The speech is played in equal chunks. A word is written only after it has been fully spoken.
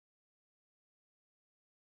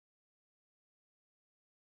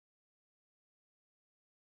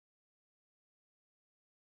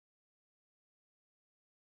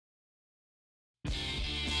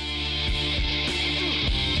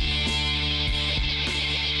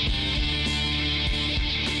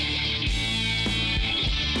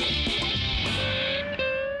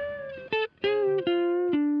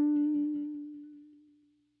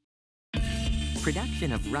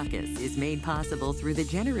Production of Ruckus is made possible through the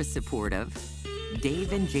generous support of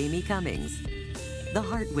Dave and Jamie Cummings, the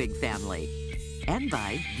Hartwig family, and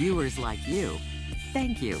by viewers like you.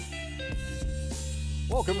 Thank you.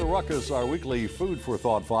 Welcome to Ruckus, our weekly food for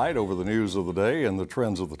thought fight over the news of the day and the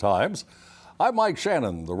trends of the times. I'm Mike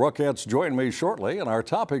Shanin. The Ruckettes join me shortly, and our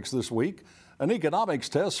topics this week: an economics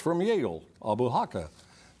test from Yale, Abu Haka,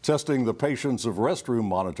 testing the patience of restroom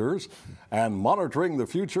monitors, and monitoring the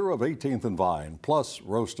future of 18th and Vine, plus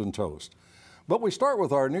roast and toast. But we start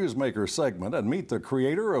with our Newsmaker segment and meet the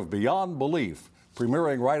creator of Beyond Belief,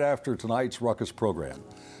 premiering right after tonight's Ruckus program.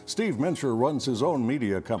 Steve Mencher runs his own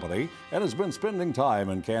media company and has been spending time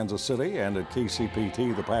in Kansas City and at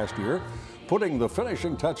KCPT the past year, putting the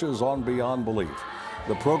finishing touches on Beyond Belief.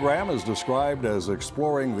 The program is described as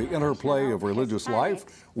exploring the interplay of religious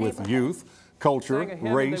life with youth, culture,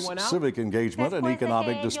 race, civic engagement, and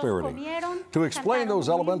economic disparity. To explain those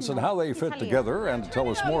elements and how they fit together and to tell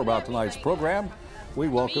us more about tonight's program, we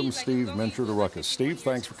welcome Steve Mencher to Ruckus. Steve,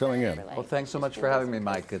 thanks for coming in. Well, thanks so much for having me,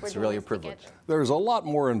 Mike. It's really a privilege. There's a lot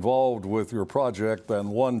more involved with your project than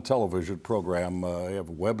one television program. You have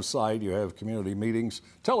a website, you have community meetings.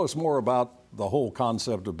 Tell us more about the whole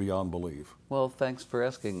concept of Beyond Belief. Well, thanks for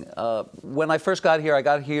asking. When I first got here, I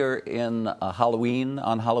got here in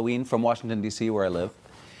on Halloween from Washington, D.C., where I live.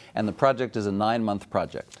 And the project is a 9-month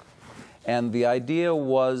project. And the idea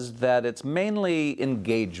was that it's mainly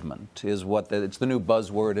engagement, it's the new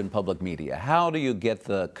buzzword in public media. How do you get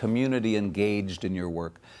the community engaged in your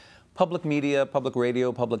work? Public media, public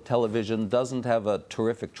radio, public television doesn't have a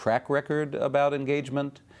terrific track record about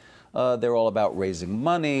engagement. They're all about raising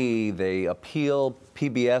money. They appeal.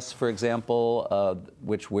 PBS, for example,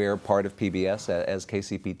 which we're part of PBS as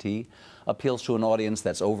KCPT, appeals to an audience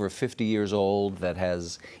that's over 50 years old, that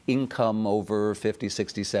has income over $50,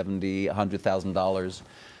 $60, $70, $100,000.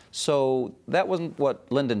 So that wasn't what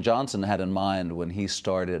Lyndon Johnson had in mind when he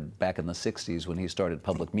started back in the 60s, when he started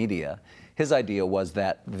public media. His idea was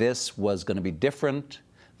that this was going to be different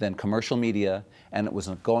than commercial media, and it was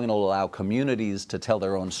going to allow communities to tell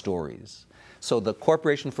their own stories. So the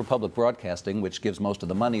Corporation for Public Broadcasting, which gives most of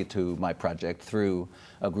the money to my project through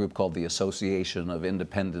a group called the Association of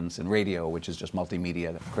Independents in Radio, which is just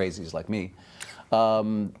multimedia crazies like me,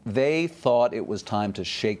 they thought it was time to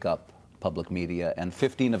shake up public media, and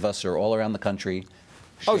 15 of us are all around the country.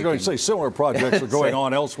 I was going to say similar projects are going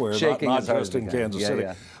on elsewhere, not just in Yeah, Kansas City.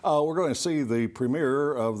 yeah. We're going to see the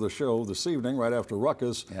premiere of the show this evening, right after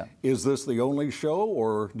Ruckus. Yeah. Is this the only show,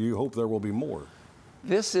 or do you hope there will be more?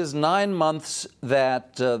 This is 9 months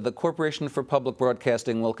that the Corporation for Public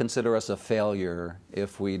Broadcasting will consider us a failure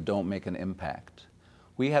if we don't make an impact.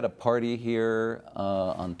 We had a party here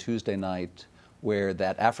on Tuesday night where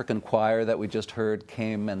that African choir that we just heard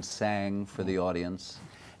came and sang for the audience,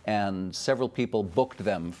 and several people booked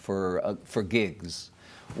them for gigs,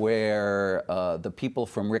 where the people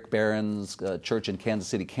from Rick Barron's church in Kansas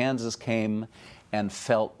City, Kansas came and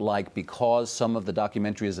felt like because some of the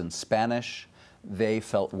documentary is in Spanish, they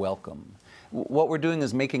felt welcome. What we're doing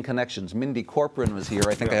is making connections. Mindy Corcoran was here.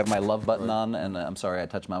 I think I have my love button on, and I'm sorry I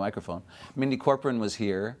touched my microphone. Mindy Corcoran was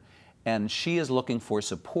here, and she is looking for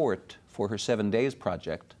support for her 7 Days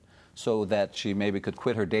project so that she maybe could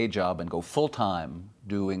quit her day job and go full-time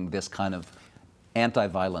doing this kind of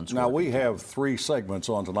anti-violence work. Now, we have 3 segments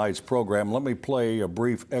on tonight's program. Let me play a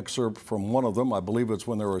brief excerpt from one of them. I believe it's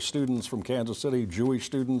when there are students from Kansas City, Jewish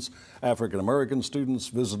students, African-American students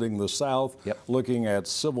visiting the South, looking at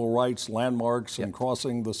civil rights landmarks and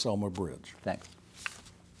crossing the Selma Bridge. Thanks.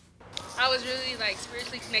 I was really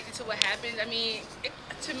spiritually connected to what happened. I mean,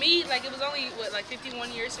 to me, it was only,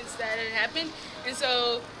 51 years since that had happened. And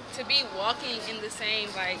so to be walking in the same,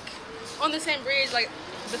 on the same bridge,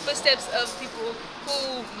 the footsteps of people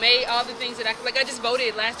who made all the things that I just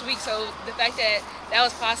voted last week. So the fact that that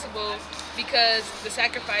was possible because the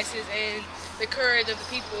sacrifices and the courage of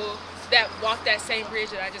the people that walked that same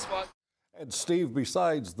bridge that I just walked. And Steve,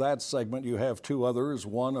 besides that segment, you have 2 others,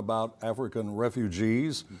 one about African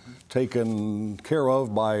refugees taken care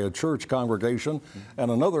of by a church congregation, and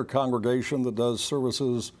another congregation that does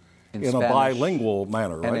services in a bilingual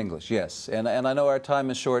manner, right? In English, yes. And I know our time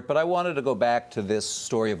is short, but I wanted to go back to this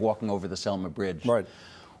story of walking over the Selma Bridge. Right.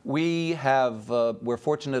 We're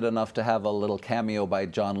fortunate enough to have a little cameo by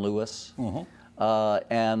John Lewis.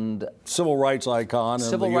 And civil rights icon in the U.S. House.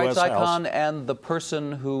 Civil rights icon, and the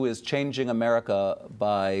person who is changing America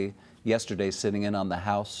by yesterday sitting in on the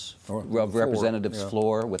House of Representatives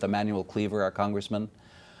floor with Emmanuel Cleaver, our congressman.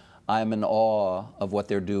 I'm in awe of what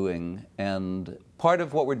they're doing, and part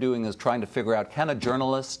of what we're doing is trying to figure out, can a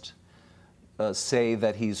journalist say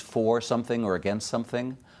that he's for something or against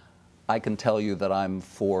something? I can tell you that I'm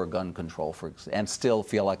for gun control, and still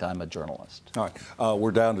feel like I'm a journalist. All right,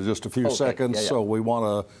 we're down to just a few seconds, yeah. so we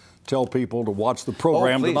want to tell people to watch the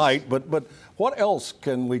program tonight. But what else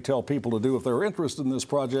can we tell people to do if they're interested in this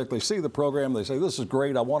project? They see the program, they say, this is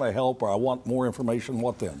great, I want to help, or I want more information.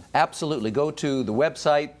 What then? Absolutely. Go to the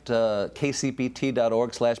website,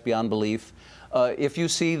 kcpt.org/beyondbelief. If you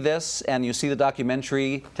see this and you see the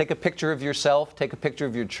documentary, take a picture of yourself, take a picture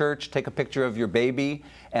of your church, take a picture of your baby,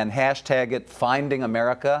 and hashtag it Finding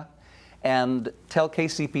America, and tell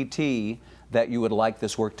KCPT that you would like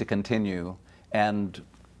this work to continue, and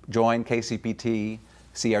join KCPT,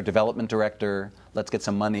 see our development director. Let's get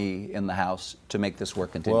some money in the house to make this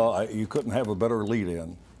work continue. Well, you couldn't have a better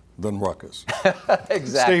lead-in than Ruckus.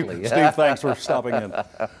 Exactly. Steve, thanks for stopping in.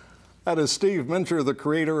 That is Steve Mencher, the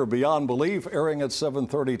creator of Beyond Belief, airing at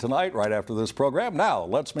 7:30 tonight, right after this program. Now,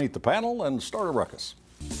 let's meet the panel and start a ruckus.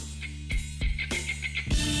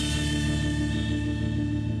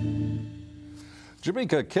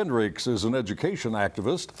 Jamekia Kendrix is an education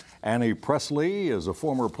activist. Annie Presley is a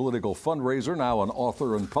former political fundraiser, now an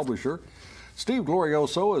author and publisher. Steve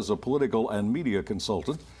Glorioso is a political and media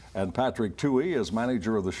consultant. And Patrick Tuohey is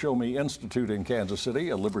manager of the Show Me Institute in Kansas City,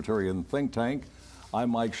 a libertarian think tank.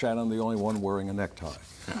 I'm Mike Shanin, the only one wearing a necktie.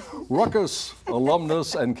 Ruckus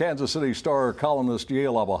alumnus and Kansas City Star columnist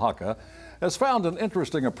Yael Abahaka has found an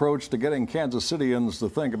interesting approach to getting Kansas Cityans to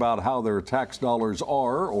think about how their tax dollars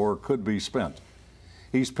are or could be spent.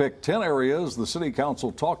 He's picked 10 areas the City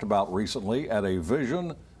Council talked about recently at a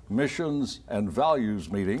vision, missions, and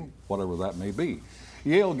values meeting, whatever that may be.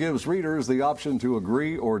 Yael gives readers the option to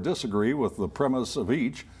agree or disagree with the premise of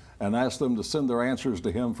each and asks them to send their answers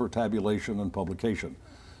to him for tabulation and publication.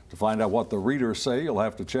 To find out what the readers say, you'll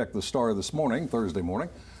have to check the Star this morning, Thursday morning.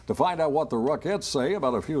 To find out what the Ruckettes say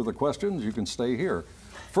about a few of the questions, you can stay here.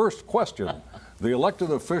 First question. The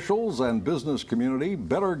elected officials and business community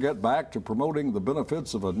better get back to promoting the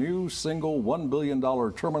benefits of a new single $1 billion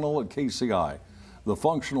terminal at KCI. The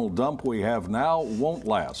functional dump we have now won't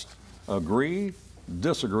last. Agree,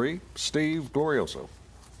 disagree? Steve Glorioso.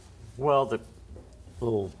 Well, the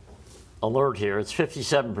little alert here, it's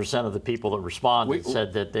 57% of the people that responded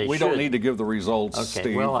said that they should. We don't need to give the results, okay,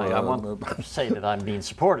 Steve. Well, I want to say that I'm being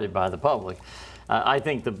supported by the public. I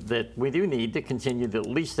think that we do need to continue at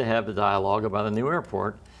least to have the dialogue about a new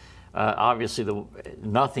airport. Obviously,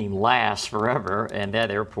 nothing lasts forever, and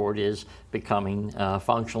that airport is becoming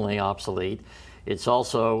functionally obsolete. It's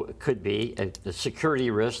also could be a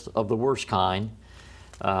security risk of the worst kind.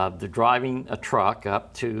 The driving a truck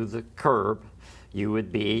up to the curb, you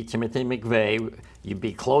would be Timothy McVeigh. You'd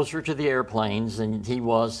be closer to the airplanes than he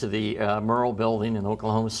was to the Murrell building in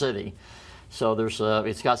Oklahoma City. So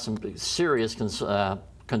it's got some serious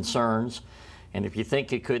concerns. And if you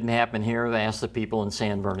think it couldn't happen here, they ask the people in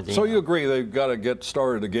San Bernardino. So you agree they've got to get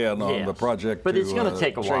started again on the project but it's going to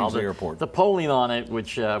take a while. The airport. The polling on it,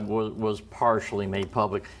 which was partially made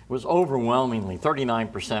public, was overwhelmingly,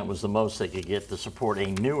 39% was the most they could get to support a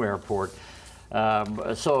new airport.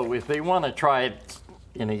 So if they want to try it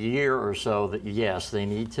in a year or so, yes, they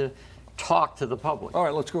need to talk to the public. All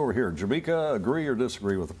right, let's go over here. Jamekia, agree or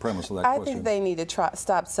disagree with the premise of that question? I think they need to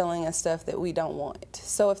stop selling us stuff that we don't want.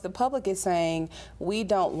 So if the public is saying we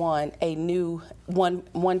don't want a new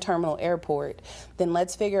one terminal airport, then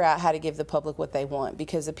let's figure out how to give the public what they want,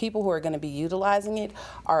 because the people who are going to be utilizing it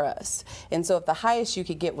are us. And so if the highest you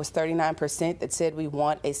could get was 39% that said we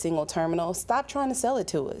want a single terminal, stop trying to sell it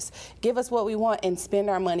to us. Give us what we want and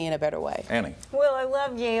spend our money in a better way. Annie. Well, I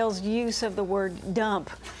love Yael's use of the word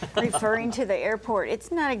dump, referring to the airport.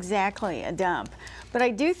 It's not exactly a dump, but I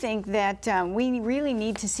do think that we really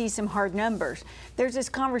need to see some hard numbers. There's this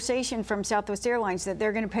conversation from Southwest Airlines that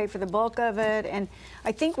they're going to pay for the bulk of it, and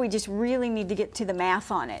I think we just really need to get to the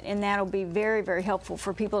math on it, and that'll be very, very helpful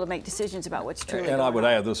for people to make decisions about what's truly going on. And I would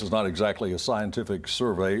add, this is not exactly a scientific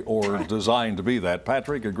survey or designed to be that.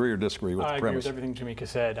 Patrick, agree or disagree with the premise? I agree with everything Jamekia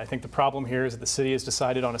said. I think the problem here is that the city has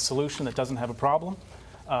decided on a solution that doesn't have a problem.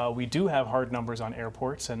 We do have hard numbers on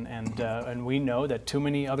airports, and we know that too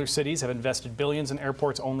many other cities have invested billions in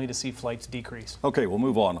airports only to see flights decrease. Okay, we'll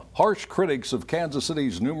move on. Harsh critics of Kansas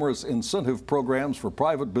City's numerous incentive programs for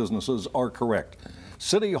private businesses are correct.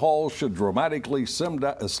 City Hall should dramatically slim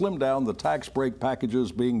down the tax break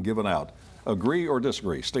packages being given out. Agree or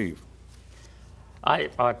disagree? Steve? I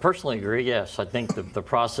personally agree, yes. I think the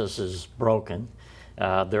process is broken.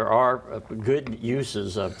 There are good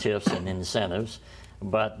uses of tips and incentives,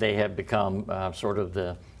 but they have become sort of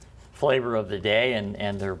the flavor of the day,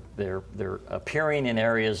 and they're appearing in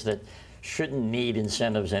areas that shouldn't need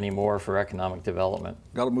incentives anymore for economic development.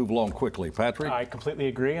 Got to move along quickly. Patrick? I completely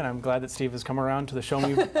agree, and I'm glad that Steve has come around to the Show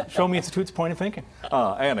Me Institute's point of thinking.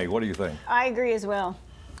 Annie, what do you think? I agree as well.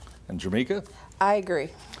 And Jamekia? I agree.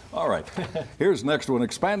 All right. Here's the next one.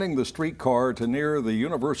 Expanding the streetcar to near the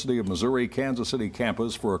University of Missouri Kansas City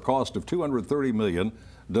campus for a cost of $230 million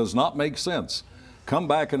does not make sense. Come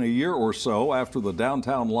back in a year or so after the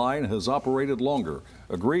downtown line has operated longer.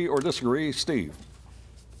 Agree or disagree, Steve?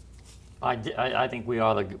 I think we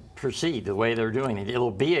ought to proceed the way they're doing it.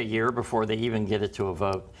 It'll be a year before they even get it to a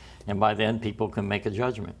vote, and by then people can make a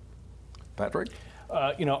judgment. Patrick?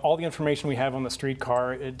 You know, all the information we have on the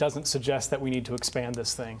streetcar, it doesn't suggest that we need to expand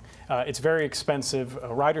this thing. It's very expensive.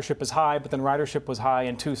 Ridership is high, but then ridership was high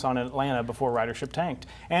in Tucson and Atlanta before ridership tanked.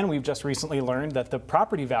 And we've just recently learned that the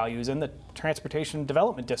property values in the Transportation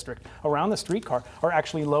Development District around the streetcar are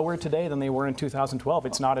actually lower today than they were in 2012.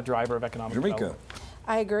 It's not a driver of economic development.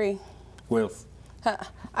 I agree. With?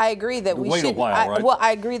 I agree that we wait should. a while, right? Well,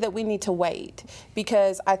 I agree that we need to wait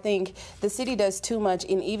because I think the city does too much,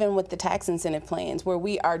 and even with the tax incentive plans, where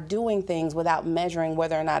we are doing things without measuring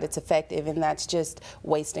whether or not it's effective, and that's just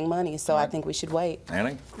wasting money. So I think we should wait.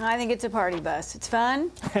 Annie? I think it's a party bus. It's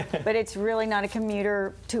fun, but it's really not a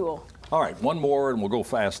commuter tool. All right, one more, and we'll go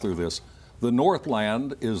fast through this. The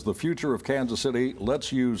Northland is the future of Kansas City.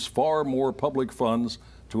 Let's use far more public funds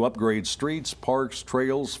to upgrade streets, parks,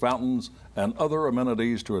 trails, fountains, and other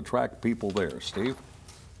amenities to attract people there. Steve?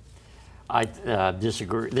 I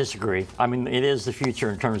disagree. I mean, it is the future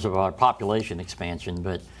in terms of our population expansion,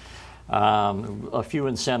 but a few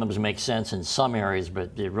incentives make sense in some areas,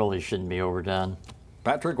 but it really shouldn't be overdone.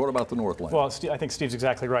 Patrick, what about the Northland? Well, I think Steve's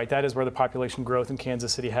exactly right. That is where the population growth in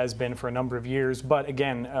Kansas City has been for a number of years. But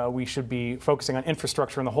again, we should be focusing on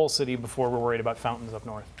infrastructure in the whole city before we're worried about fountains up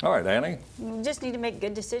north. All right, Annie? We just need to make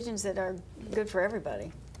good decisions that are good for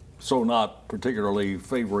everybody. So not particularly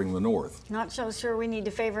favoring the North. Not so sure we need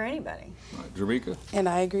to favor anybody. All right, Jamekia? And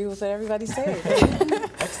I agree with what everybody said.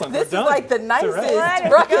 Excellent. This is like the nicest What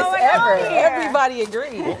is ruckus going ever. on here? Everybody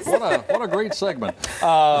agrees. What a great segment.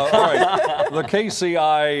 All right, the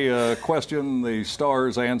KCI question, the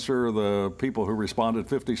stars answer, the people who responded,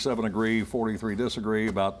 57 agree, 43 disagree.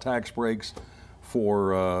 About tax breaks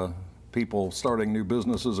for people starting new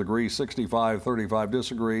businesses agree, 65, 35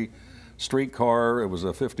 disagree. Streetcar, it was a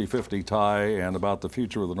 50-50 tie, and about the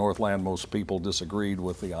future of the Northland, most people disagreed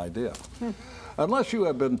with the idea. Unless you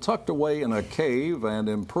have been tucked away in a cave and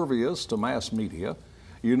impervious to mass media,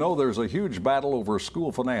 you know there's a huge battle over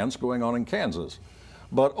school finance going on in Kansas.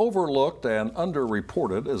 But overlooked and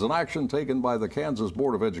underreported is an action taken by the Kansas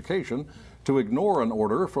Board of Education to ignore an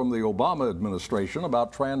order from the Obama administration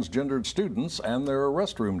about transgendered students and their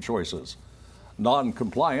restroom choices.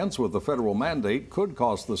 Non-compliance with the federal mandate could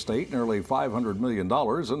cost the state nearly $500 million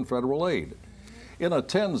in federal aid. In a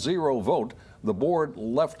 10-0 vote, the board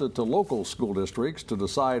left it to local school districts to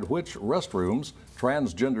decide which restrooms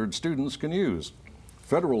transgendered students can use.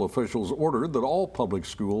 Federal officials ordered that all public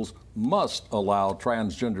schools must allow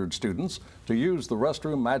transgendered students to use the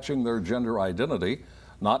restroom matching their gender identity,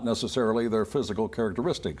 not necessarily their physical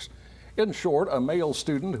characteristics. In short, a male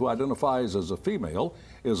student who identifies as a female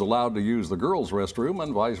is allowed to use the girls' restroom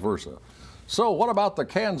and vice versa. So what about the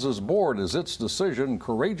Kansas board? Is its decision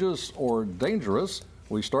courageous or dangerous?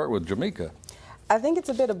 We start with Jamekia. I think it's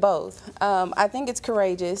a bit of both. I think it's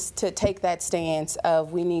courageous to take that stance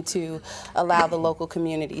of we need to allow the local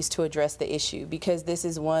communities to address the issue, because this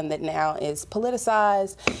is one that now is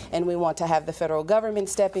politicized, and we want to have the federal government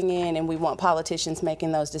stepping in, and we want politicians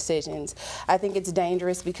making those decisions. I think it's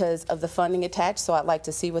dangerous because of the funding attached, so I'd like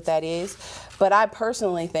to see what that is. But I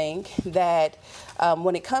personally think that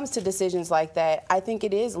when it comes to decisions like that, I think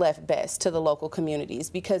it is left best to the local communities,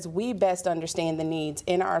 because we best understand the needs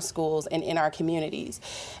in our schools and in our communities.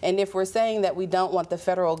 And if we're saying that we don't want the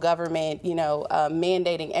federal government,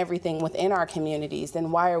 mandating everything within our communities, then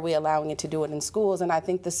why are we allowing it to do it in schools? And I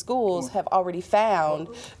think the schools have already found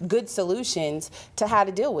good solutions to how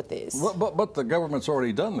to deal with this. But the government's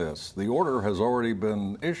already done this. The order has already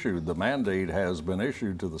been issued. The mandate has been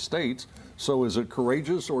issued to the states. So is it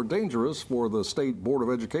courageous or dangerous for the State Board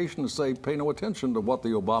of Education to say, pay no attention to what the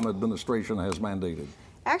Obama administration has mandated?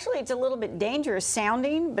 Actually, it's a little bit dangerous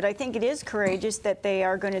sounding, but I think it is courageous that they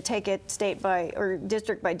are going to take it state by or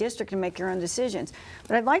district by district and make their own decisions.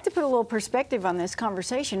 But I'd like to put a little perspective on this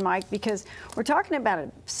conversation, Mike, because we're talking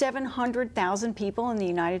about 700,000 people in the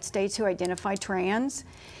United States who identify trans.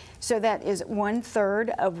 So that is 1/3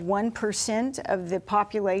 of 1% of the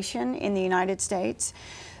population in the United States.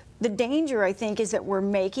 The danger, I think, is that we're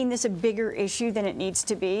making this a bigger issue than it needs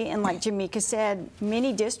to be. And like Jamekia said,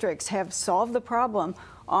 many districts have solved the problem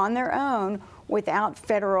on their own without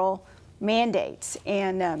federal mandates.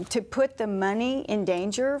 And to put the money in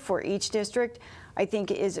danger for each district, I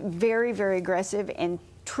think is very, very aggressive and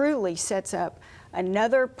truly sets up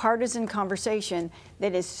another partisan conversation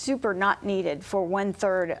that is super not needed for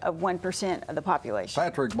 1/3 of 1% of the population.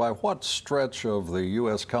 Patrick, by what stretch of the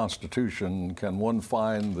U.S. Constitution can one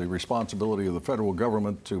find the responsibility of the federal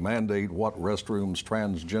government to mandate what restrooms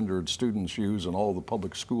transgendered students use in all the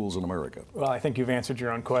public schools in America? Well, I think you've answered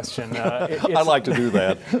your own question. I'd like to do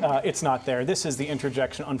that. It's not there. This is the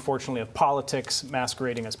interjection, unfortunately, of politics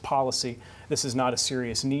masquerading as policy. This is not a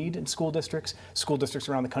serious need in school districts. School districts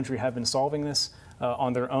around the country have been solving this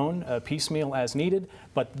on their own, piecemeal as needed,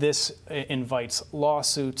 but this invites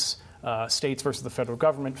lawsuits, states versus the federal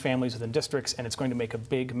government, families within districts, and it's going to make a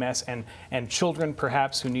big mess, and children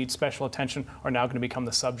perhaps who need special attention are now going to become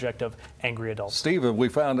the subject of angry adults. Steve, have we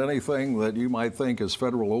found anything that you might think is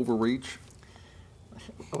federal overreach?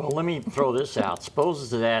 Well, let me throw this out.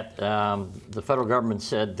 Suppose that the federal government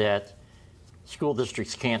said that school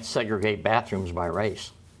districts can't segregate bathrooms by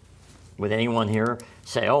race. Would anyone here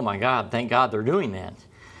say, oh my God, thank God they're doing that?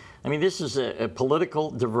 I mean, this is a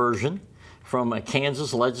political diversion from a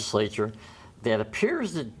Kansas legislature that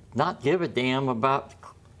appears to not give a damn about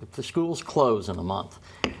if the schools close in a month.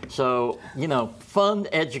 So, you know, fund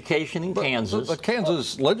education in Kansas. But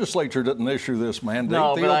Kansas legislature didn't issue this mandate.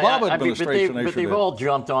 No, the Obama administration issued it. But they've all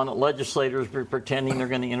jumped on it. Legislators pretending they're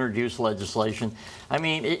going to introduce legislation. I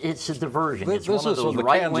mean, it's a diversion. It's one of those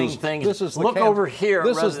right-wing things. Look over here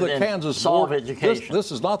rather than solve education.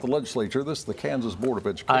 This is not the legislature. This is the Kansas Board of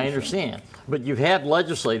Education. I understand. But you've had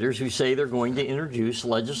legislators who say they're going to introduce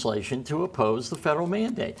legislation to oppose the federal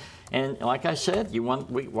mandate. And like I said,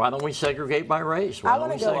 why don't we segregate by race?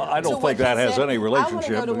 I don't think that has any relationship. I want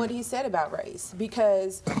to go to what he said about race,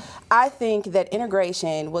 because I think that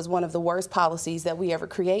integration was one of the worst policies that we ever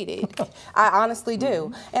created. I honestly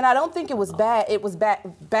do. And I don't think it was bad. It was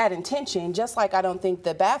bad intention, just like I don't think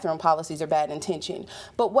the bathroom policies are bad intention.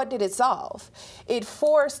 But what did it solve? It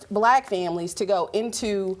forced black families to go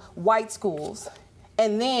into white schools.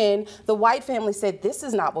 And then the white family said, this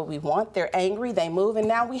is not what we want. They're angry, they move, and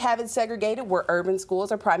now we have it segregated where urban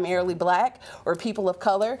schools are primarily black or people of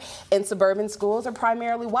color, and suburban schools are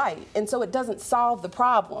primarily white. And so it doesn't solve the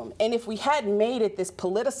problem. And if we hadn't made it this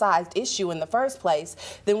politicized issue in the first place,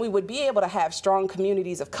 then we would be able to have strong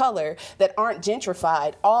communities of color that aren't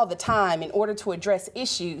gentrified all the time in order to address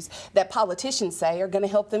issues that politicians say are going to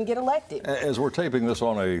help them get elected. As we're taping this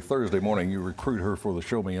on a Thursday morning, you recruit her for the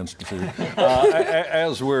Show Me Institute.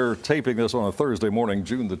 As we're taping this on a Thursday morning,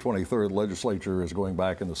 June the 23rd, legislature is going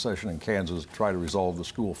back into session in Kansas to try to resolve the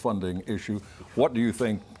school funding issue. What do you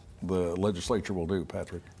think the legislature will do,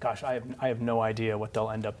 Patrick? Gosh, I have no idea what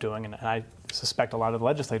they'll end up doing, and I suspect a lot of the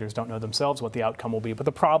legislators don't know themselves what the outcome will be. But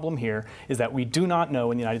the problem here is that we do not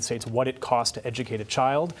know in the United States what it costs to educate a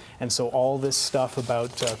child, and so all this stuff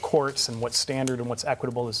about courts and what's standard and what's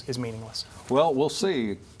equitable is meaningless. Well, we'll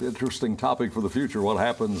see. Interesting topic for the future, what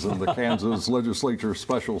happens in the Kansas legislature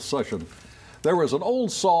special session. There was an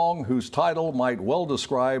old song whose title might well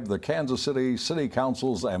describe the Kansas City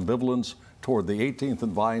Council's ambivalence toward the 18th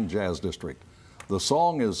and Vine Jazz District. The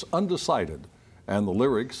song is Undecided, and the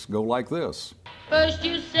lyrics go like this. First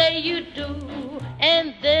you say you do,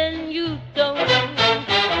 and then you don't,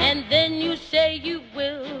 and then you say you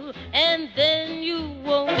will, and then you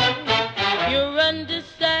won't. You're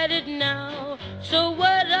undecided now, so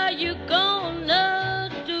what are you gonna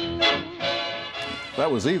do? That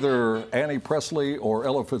was either Annie Presley or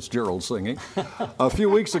Ella Fitzgerald singing. A few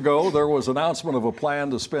weeks ago, there was an announcement of a plan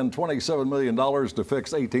to spend $27 million to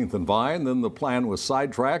fix 18th and Vine. Then the plan was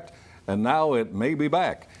sidetracked, and now it may be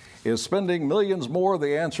back. Is spending millions more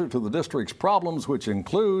the answer to the district's problems, which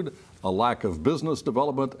include a lack of business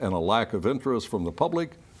development and a lack of interest from the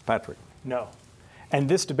public? Patrick. No. And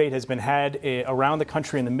this debate has been had around the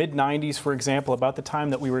country in the mid-90s, for example, about the time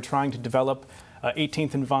that we were trying to develop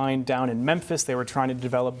 18th and Vine down in Memphis. They were trying to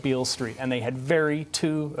develop Beale Street, and they had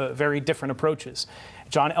two very different approaches.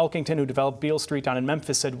 John Elkington, who developed Beale Street down in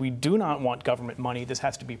Memphis, said, we do not want government money. This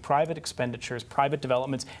has to be private expenditures, private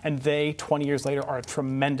developments, and they, 20 years later, are a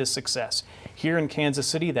tremendous success. Here in Kansas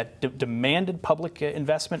City, that demanded public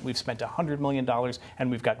investment. We've spent $100 million,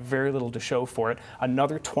 and we've got very little to show for it.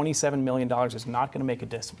 Another $27 million is not going to make a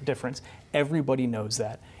difference. Everybody knows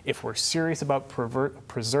that. If we're serious about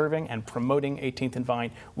preserving and promoting 18th and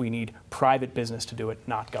Vine, we need private business to do it,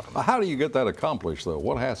 not government. How do you get that accomplished, though?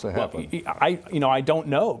 What has to happen? Well, I don't don't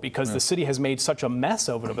know, because the city has made such a mess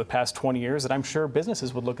of it over the past 20 years that I'm sure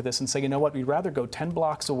businesses would look at this and say, you know what, we'd rather go 10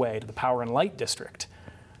 blocks away to the Power and Light District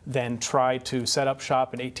than try to set up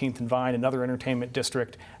shop in 18th and Vine, another entertainment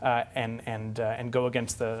district, and go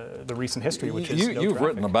against the recent history, which is no You've traffic.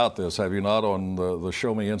 written about this, have you not, on the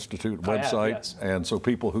Show Me Institute website? Yes. And so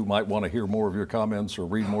people who might want to hear more of your comments or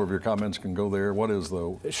read more of your comments can go there. What is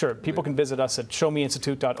the... Sure. People can visit us at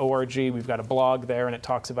showmeinstitute.org. We've got a blog there, and it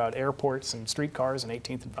talks about airports and streetcars and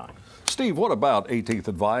 18th and Vine. Steve, what about 18th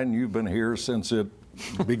and Vine? You've been here since it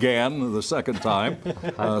began the second time.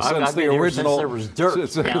 Since the original, since there was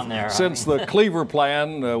dirt down there. Since the Cleaver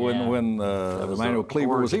plan, when Emmanuel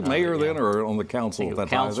Cleaver, was he mayor then or on the council at that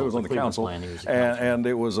time? It was on the council. And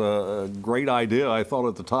it was a great idea, I thought,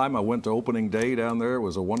 at the time. I went to opening day down there. It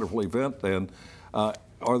was a wonderful event. And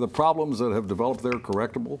are the problems that have developed there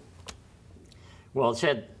correctable? Well, it's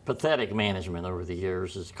had pathetic management over the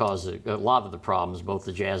years. It's caused a lot of the problems, both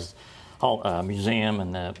the Jazz Museum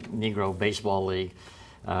and the Negro Baseball League.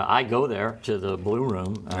 I go there to the Blue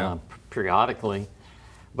Room periodically,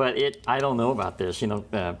 but I don't know about this. You know,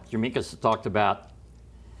 Jamekia's talked about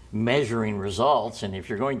measuring results, and if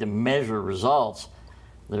you're going to measure results,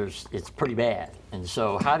 it's pretty bad. And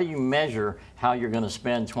so how do you measure how you're going to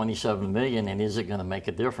spend $27 million, and is it going to make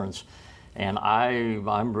a difference? And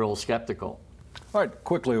I'm real skeptical. All right,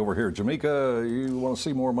 quickly over here. Jamekia, you want to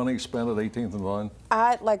see more money spent at 18th and Vine?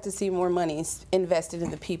 I'd like to see more money invested in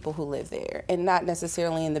the people who live there and not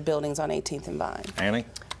necessarily in the buildings on 18th and Vine. Annie?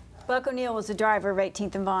 Buck O'Neill was the driver of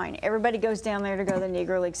 18th and Vine. Everybody goes down there to go to the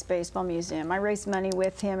Negro Leagues Baseball Museum. I raised money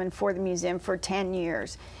with him and for the museum for 10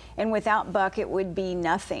 years. And without Buck, it would be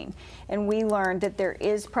nothing. And we learned that there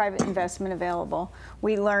is private investment available.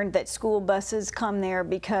 We learned that school buses come there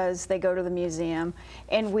because they go to the museum.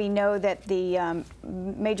 And we know that the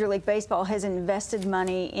Major League Baseball has invested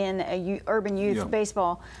money in urban youth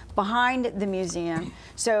baseball behind the museum.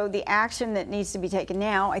 So the action that needs to be taken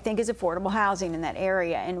now, I think, is affordable housing in that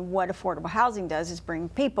area. And what affordable housing does is bring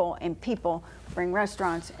people, and people bring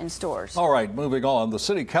restaurants and stores. All right, moving on. The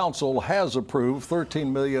City Council has approved $13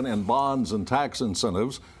 million in bonds and tax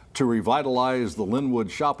incentives to revitalize the Linwood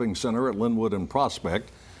Shopping Center at Linwood and Prospect.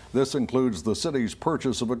 This includes the city's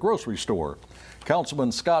purchase of a grocery store.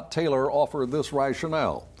 Councilman Scott Taylor offered this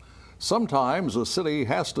rationale. Sometimes a city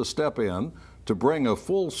has to step in to bring a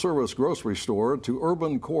full-service grocery store to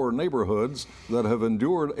urban core neighborhoods that have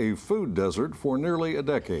endured a food desert for nearly a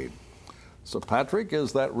decade. So, Patrick,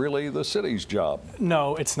 is that really the city's job?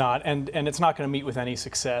 No, it's not, and it's not going to meet with any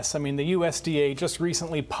success. I mean, the USDA just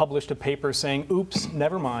recently published a paper saying, oops,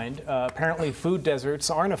 never mind. Apparently, food deserts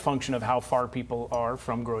aren't a function of how far people are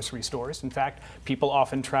from grocery stores. In fact, people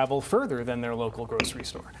often travel further than their local grocery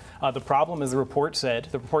store. The problem, as the report said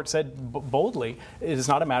boldly, it is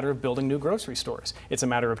not a matter of building new grocery stores. It's a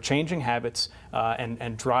matter of changing habits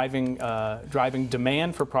and driving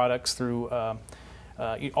demand for products through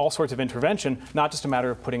all sorts of intervention, not just a matter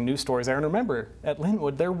of putting new stores there. And remember, at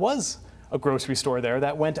Linwood, there was a grocery store there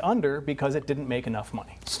that went under because it didn't make enough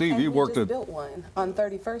money. Steve, and you worked at... built one on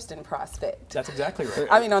 31st and Prospect. That's exactly right.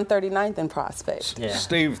 I mean, on 39th and Prospect. Yeah.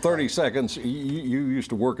 Steve, 30 seconds. You used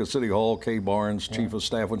to work at City Hall, Kay Barnes, chief of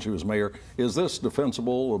staff when she was mayor. Is this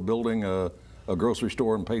defensible of building a grocery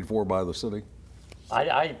store and paid for by the city?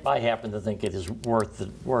 I happen to think it is worth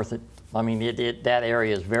it. I mean, that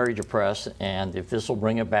area is very depressed, and if this will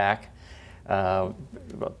bring it back,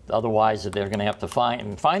 otherwise they're going to have to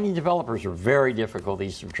finding developers are very difficult,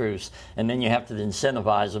 these are truths, and then you have to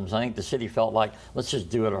incentivize them. So I think the city felt like, let's just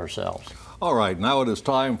do it ourselves. All right, now it is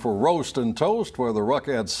time for Roast and Toast, where the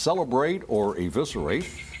Ruckettes celebrate or eviscerate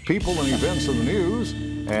people and events in the news,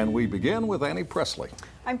 and we begin with Annie Presley.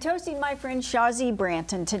 I'm toasting my friend Shazi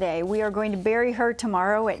Branton today. We are going to bury her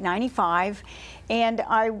tomorrow at 95, and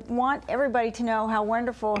I want everybody to know how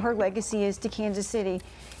wonderful her legacy is to Kansas City.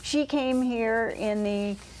 She came here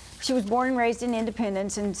she was born and raised in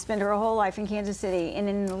Independence and spent her whole life in Kansas City. And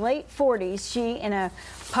in the late 40s, she and a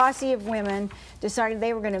posse of women decided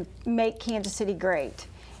they were going to make Kansas City great.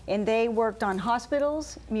 And they worked on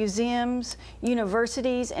hospitals, museums,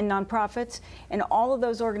 universities, and nonprofits. And all of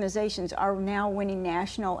those organizations are now winning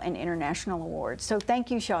national and international awards. So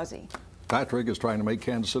thank you, Shazi. Patrick is trying to make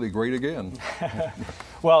Kansas City great again.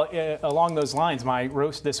 Well, along those lines, my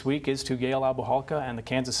roast this week is to Gail Abuhalka and the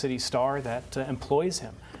Kansas City Star that employs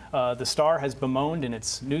him. The Star has bemoaned in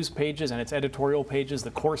its news pages and its editorial pages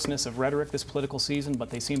the coarseness of rhetoric this political season, but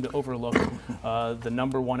they seem to overlook the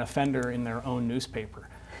 #1 offender in their own newspaper.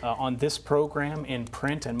 On this program, in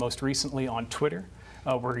print, and most recently on Twitter,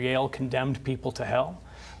 where Yale condemned people to hell.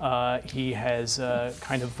 he has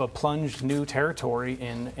kind of plunged new territory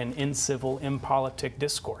in an incivil, impolitic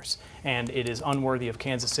discourse. And it is unworthy of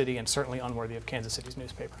Kansas City and certainly unworthy of Kansas City's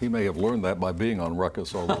newspaper. He may have learned that by being on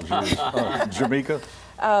Ruckus all those years. Jamekia?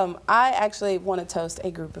 I actually want to toast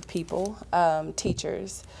a group of people,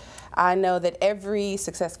 teachers. I know that every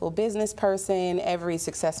successful business person, every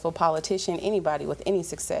successful politician, anybody with any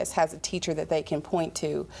success has a teacher that they can point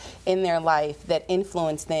to in their life that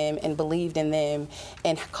influenced them and believed in them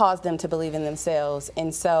and caused them to believe in themselves.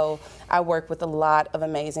 And so I work with a lot of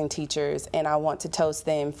amazing teachers, and I want to toast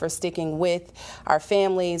them for sticking with our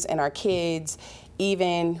families and our kids,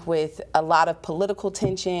 even with a lot of political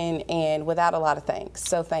tension and without a lot of thanks.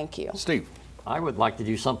 So thank you. Steve. I would like to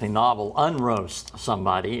do something novel, unroast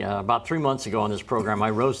somebody. About 3 months ago on this program,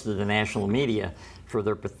 I roasted the national media for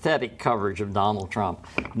their pathetic coverage of Donald Trump.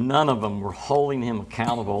 None of them were holding him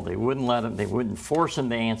accountable. They wouldn't let him, they wouldn't force him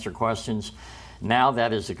to answer questions. Now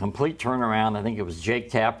that is a complete turnaround. I think it was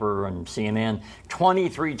Jake Tapper on CNN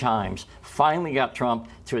 23 times finally got Trump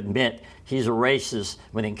to admit he's a racist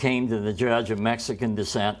when it came to the judge of Mexican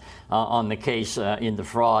descent on the case into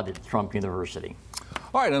fraud at Trump University.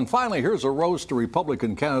 All right, and finally, here's a roast to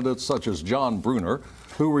Republican candidates such as John Brunner,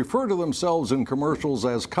 who refer to themselves in commercials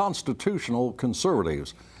as constitutional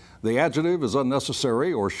conservatives. The adjective is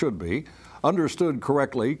unnecessary, or should be. Understood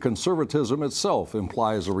correctly, conservatism itself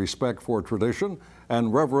implies a respect for tradition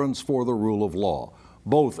and reverence for the rule of law,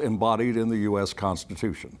 both embodied in the U.S.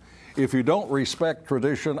 Constitution. If you don't respect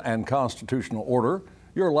tradition and constitutional order,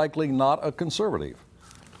 you're likely not a conservative.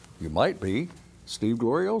 You might be Steve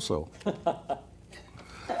Glorioso.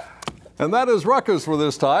 And that is Ruckus for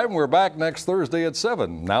this time. We're back next Thursday at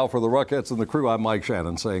 7. Now for the Ruckettes and the crew, I'm Mike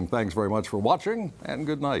Shanin saying thanks very much for watching and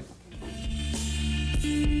good night.